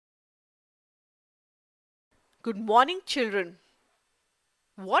Good morning, children.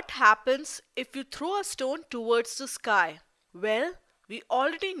 What happens if you throw a stone towards the sky? Well, we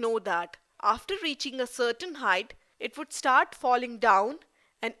already know that after reaching a certain height, it would start falling down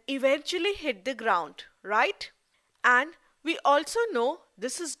and eventually hit the ground, right? And we also know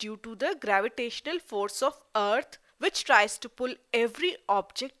this is due to the gravitational force of Earth, which tries to pull every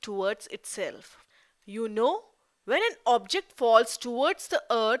object towards itself. You know, when an object falls towards the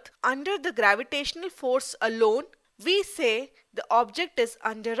Earth under the gravitational force alone, we say the object is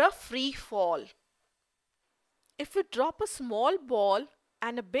under a free fall. If we drop a small ball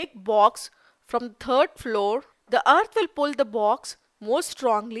and a big box from the third floor, the Earth will pull the box more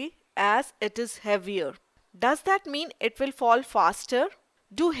strongly as it is heavier. Does that mean it will fall faster?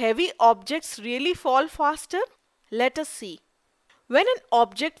 Do heavy objects really fall faster? Let us see. When an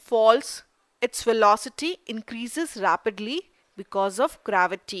object falls, its velocity increases rapidly because of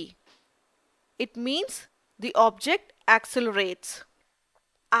gravity. It means the object accelerates.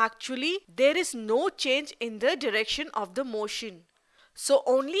 Actually, there is no change in the direction of the motion. So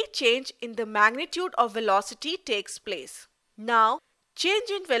only change in the magnitude of velocity takes place. Now, change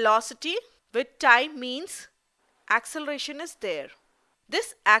in velocity with time means acceleration is there.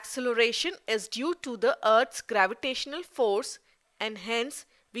 This acceleration is due to the Earth's gravitational force and hence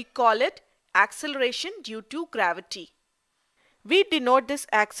we call it acceleration due to gravity. We denote this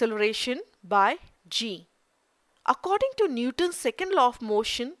acceleration by g. According to Newton's second law of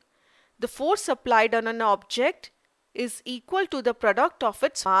motion, the force applied on an object is equal to the product of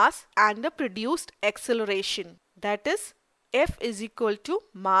its mass and the produced acceleration. That is, F is equal to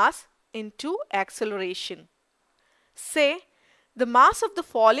mass into acceleration. Say, the mass of the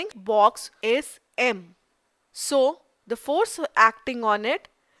falling box is m. So, the force acting on it,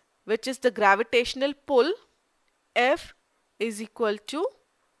 which is the gravitational pull, F is equal to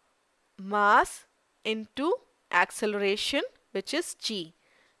mass into acceleration, which is g.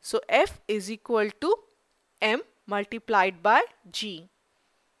 So, F is equal to m multiplied by g.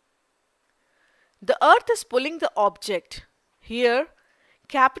 The Earth is pulling the object. Here,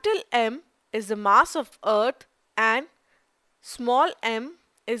 capital M is the mass of Earth and small m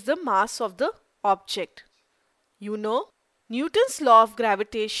is the mass of the object. You know, Newton's law of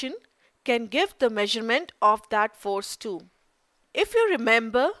gravitation can give the measurement of that force too. If you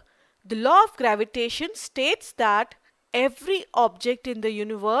remember, the law of gravitation states that every object in the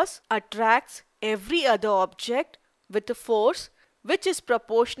universe attracts every other object with a force which is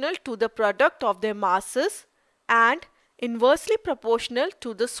proportional to the product of their masses and inversely proportional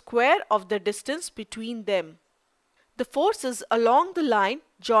to the square of the distance between them. The force is along the line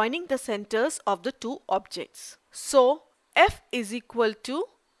joining the centers of the two objects. So, F is equal to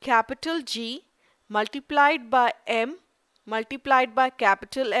capital G multiplied by M multiplied by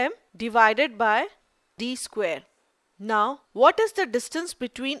capital M divided by d square. Now, what is the distance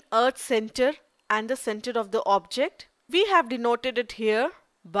between Earth's center and the center of the object? We have denoted it here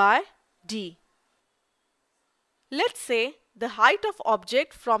by d. Let's say the height of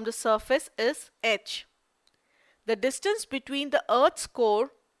object from the surface is h. The distance between the Earth's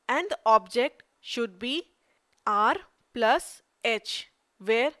core and the object should be r plus h,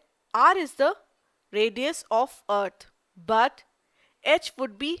 where r is the radius of Earth, but h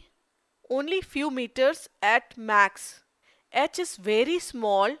would be only few meters at max. H is very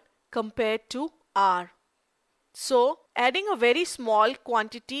small compared to r. So, adding a very small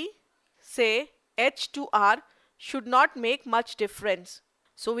quantity, say h to r, should not make much difference.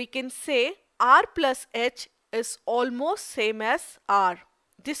 So, we can say r plus h is almost same as r.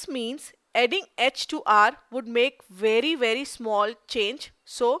 This means adding h to r would make very small change.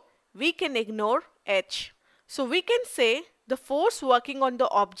 So, we can ignore h. So, we can say the force working on the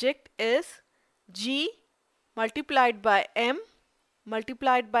object is g multiplied by m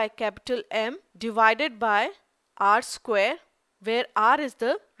multiplied by capital M divided by r square, where r is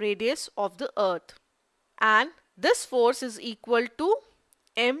the radius of the Earth. And this force is equal to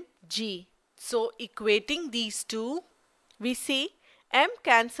mg. So, equating these two, we see m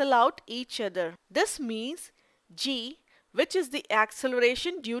cancel out each other. This means g, which is the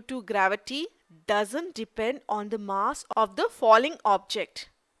acceleration due to gravity, doesn't depend on the mass of the falling object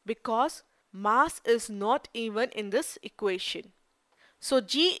because mass is not even in this equation. So,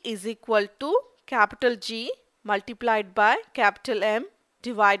 g is equal to capital G multiplied by capital M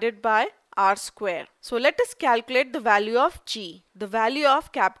divided by r square. So, let us calculate the value of g. The value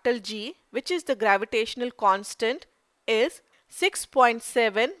of capital G, which is the gravitational constant, is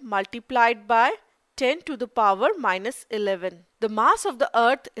 6.7 multiplied by 10 to the power minus 11. The mass of the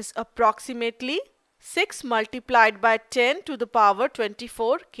Earth is approximately 6 multiplied by 10 to the power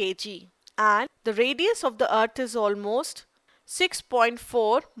 24 kg. and the radius of the earth is almost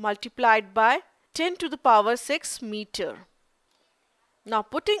 6.4 multiplied by 10 to the power 6 meter. Now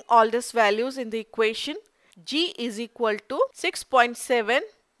putting all these values in the equation, g is equal to 6.7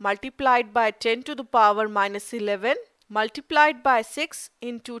 multiplied by 10 to the power minus 11 multiplied by 6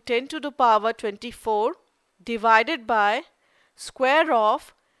 into 10 to the power 24 divided by square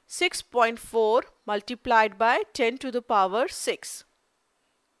of 6.4 multiplied by 10 to the power 6.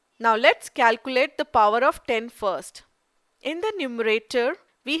 Now let's calculate the power of 10 first. In the numerator,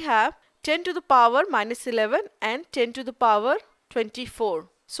 we have 10 to the power minus 11 and 10 to the power 24.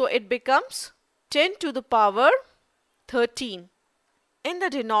 So it becomes 10 to the power 13. In the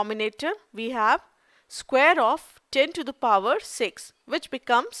denominator, we have square of 10 to the power 6, which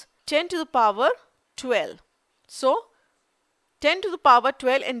becomes 10 to the power 12. So 10 to the power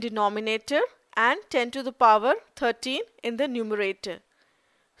 12 in denominator and 10 to the power 13 in the numerator.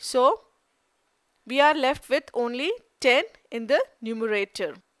 So we are left with only 10 in the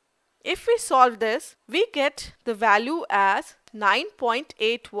numerator. If we solve this, we get the value as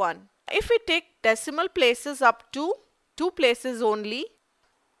 9.81. If we take decimal places up to 2 places only,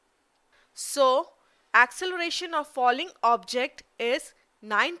 so acceleration of falling object is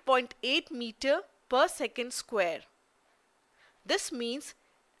 9.8 meter per second square. This means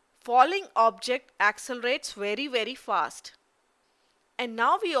falling object accelerates very fast. And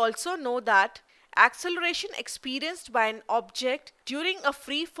now we also know that acceleration experienced by an object during a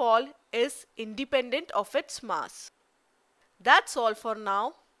free fall is independent of its mass. That's all for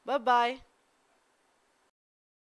now. Bye-bye.